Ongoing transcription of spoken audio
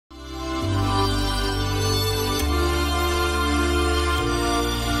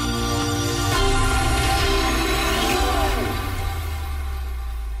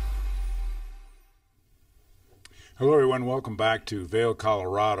Hello, everyone. Welcome back to Vail,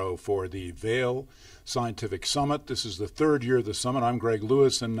 Colorado for the Vail Scientific Summit. This is the third year of the summit. I'm Greg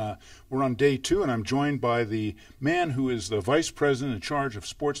Lewis, and we're on day 2, and I'm joined by the man who is the vice president in charge of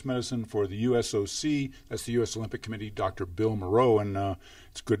sports medicine for the USOC. That's the U.S. Olympic Committee, Dr. Bill Moreau, and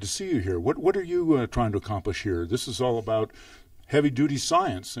it's good to see you here. What are you trying to accomplish here? This is all about heavy-duty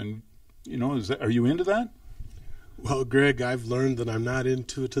science, and are you into that? Well, Greg, I've learned that I'm not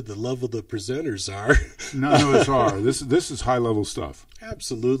into it to the level the presenters are. None of us are. This is high-level stuff.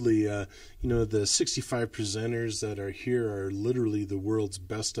 Absolutely. The 65 presenters that are here are literally the world's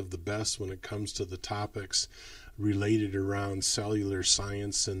best of the best when it comes to the topics related around cellular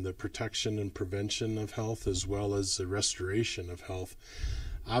science and the protection and prevention of health, as well as the restoration of health.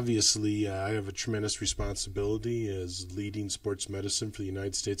 Obviously, I have a tremendous responsibility as leading sports medicine for the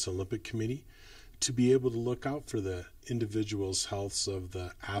United States Olympic Committee to be able to look out for the individuals' healths of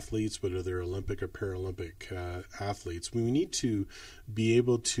the athletes, whether they're Olympic or Paralympic athletes. We need to be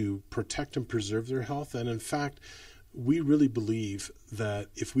able to protect and preserve their health. And in fact, we really believe that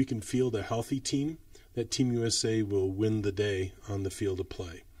if we can field a healthy team, that Team USA will win the day on the field of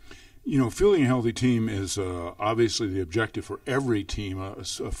play. Fielding a healthy team is obviously the objective for every team, a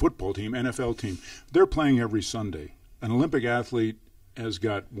football team, NFL team. They're playing every Sunday. An Olympic athlete has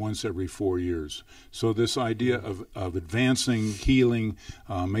got once every 4 years. So this idea of advancing, healing,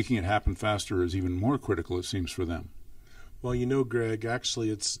 making it happen faster is even more critical, it seems, for them. Well, Greg, actually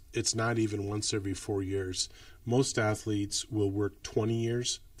it's not even once every 4 years. Most athletes will work 20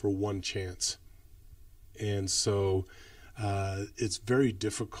 years for one chance. And so it's very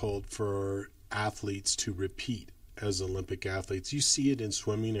difficult for athletes to repeat as Olympic athletes. You see it in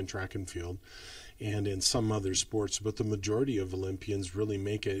swimming and track and field and in some other sports, but the majority of Olympians really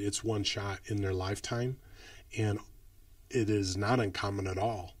make it. It's one shot in their lifetime, and it is not uncommon at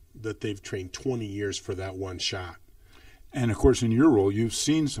all that they've trained 20 years for that one shot. And, of course, in your role, you've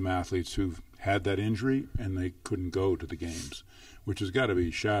seen some athletes who've had that injury and they couldn't go to the games, which has got to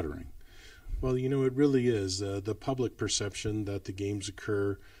be shattering. Well, it really is. The public perception that the games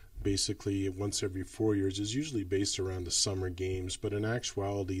occur basically once every 4 years is usually based around the summer games, but in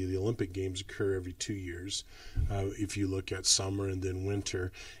actuality the Olympic Games occur every 2 years if you look at summer and then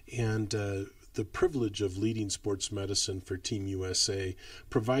winter. And the privilege of leading sports medicine for Team USA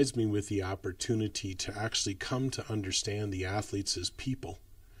provides me with the opportunity to actually come to understand the athletes as people.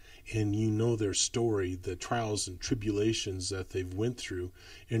 And their story, the trials and tribulations that they've went through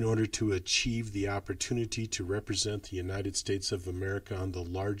in order to achieve the opportunity to represent the United States of America on the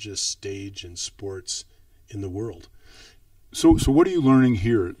largest stage in sports in the world. So what are you learning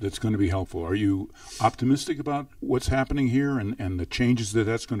here that's going to be helpful? Are you optimistic about what's happening here and the changes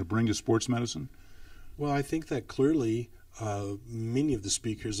that's going to bring to sports medicine? Well, I think that clearly many of the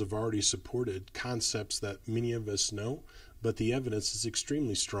speakers have already supported concepts that many of us know, but the evidence is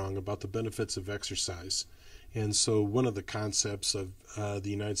extremely strong about the benefits of exercise. And so one of the concepts of the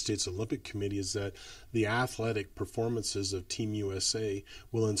United States Olympic Committee is that the athletic performances of Team USA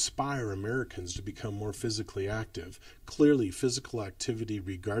will inspire Americans to become more physically active. Clearly, physical activity,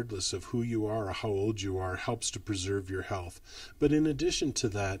 regardless of who you are or how old you are, helps to preserve your health. But in addition to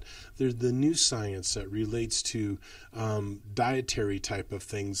that, there's the new science that relates to dietary type of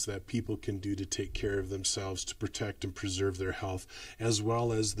things that people can do to take care of themselves, to protect and preserve their health, as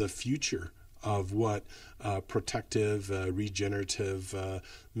well as the future of what protective, regenerative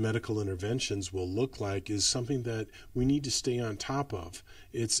medical interventions will look like is something that we need to stay on top of.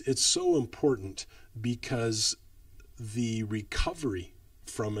 It's so important because the recovery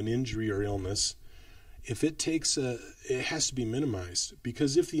from an injury or illness, if it takes it has to be minimized,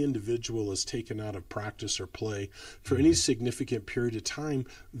 because if the individual is taken out of practice or play for any significant period of time,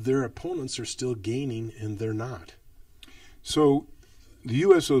 their opponents are still gaining and they're not. So the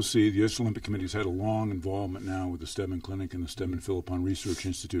USOC, the U.S. Olympic Committee, has had a long involvement now with the Steadman Clinic and the Steadman Philippon Research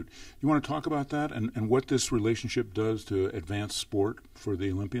Institute. You want to talk about that and what this relationship does to advance sport for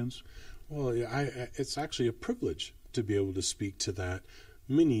the Olympians? Well, it's actually a privilege to be able to speak to that.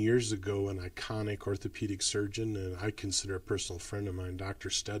 Many years ago, an iconic orthopedic surgeon, and I consider a personal friend of mine, Dr.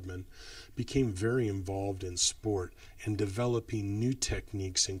 Steadman, became very involved in sport and developing new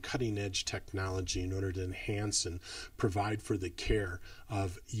techniques and cutting-edge technology in order to enhance and provide for the care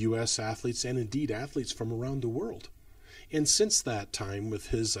of U.S. athletes and indeed athletes from around the world. And since that time, with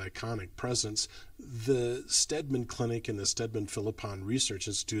his iconic presence, the Steadman Clinic and the Steadman Philippon Research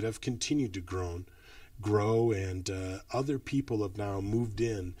Institute have continued to grow, and other people have now moved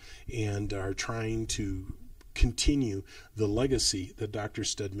in and are trying to continue the legacy that Dr.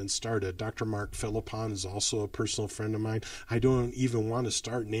 Steadman started. Dr. Marc Philippon is also a personal friend of mine. I don't even want to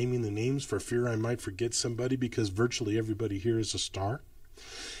start naming the names for fear I might forget somebody, because virtually everybody here is a star.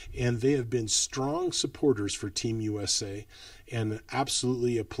 And they have been strong supporters for Team USA, and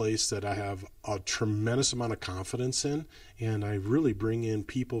absolutely a place that I have a tremendous amount of confidence in. And I really bring in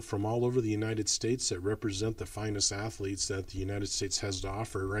people from all over the United States that represent the finest athletes that the United States has to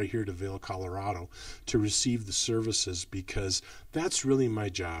offer right here to Vail, Colorado, to receive the services, because that's really my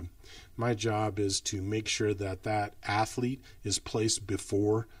job. My job is to make sure that that athlete is placed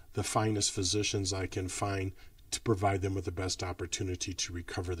before the finest physicians I can find, to provide them with the best opportunity to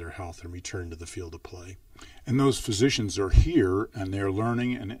recover their health and return to the field of play. And those physicians are here, and they're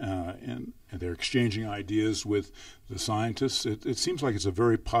learning, and they're exchanging ideas with the scientists. It seems like it's a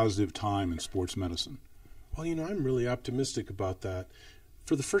very positive time in sports medicine. Well, I'm really optimistic about that.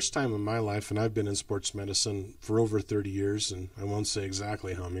 For the first time in my life, and I've been in sports medicine for over 30 years, and I won't say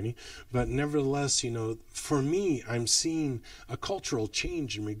exactly how many, but nevertheless, for me, I'm seeing a cultural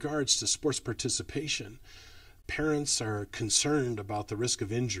change in regards to sports participation. Parents are concerned about the risk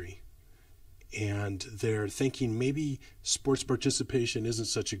of injury, and they're thinking maybe sports participation isn't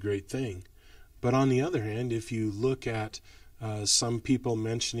such a great thing. But on the other hand, if you look at some people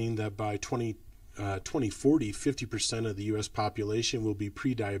mentioning that by 2040, 50% of the U.S. population will be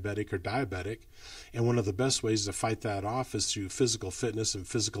pre-diabetic or diabetic, and one of the best ways to fight that off is through physical fitness and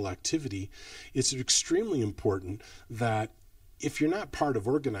physical activity, it's extremely important that if you're not part of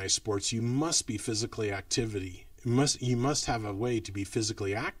organized sports, you must be physically activity. You must have a way to be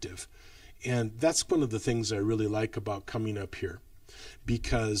physically active. And that's one of the things I really like about coming up here,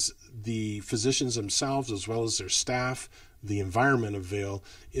 because the physicians themselves, as well as their staff, the environment of Vail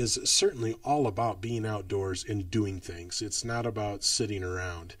is certainly all about being outdoors and doing things. It's not about sitting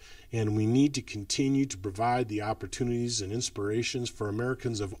around. And we need to continue to provide the opportunities and inspirations for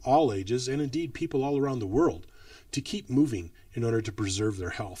Americans of all ages, and indeed people all around the world, to keep moving in order to preserve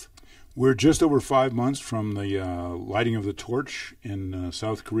their health. We're just over 5 months from the lighting of the torch in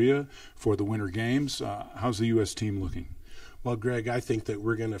South Korea for the Winter Games. How's the U.S. team looking? Well, Greg, I think that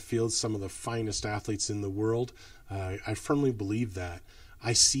we're going to field some of the finest athletes in the world. I firmly believe that.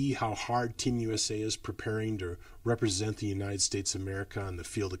 I see how hard Team USA is preparing to represent the United States of America on the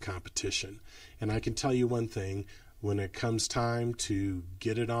field of competition. And I can tell you one thing, when it comes time to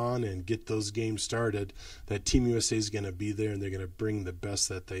get it on and get those games started, that Team USA is going to be there, and they're going to bring the best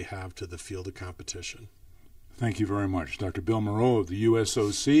that they have to the field of competition. Thank you very much. Dr. Bill Moreau of the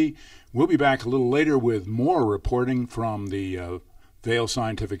USOC. We'll be back a little later with more reporting from the Vail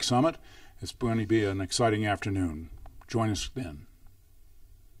Scientific Summit. It's going to be an exciting afternoon. Join us then.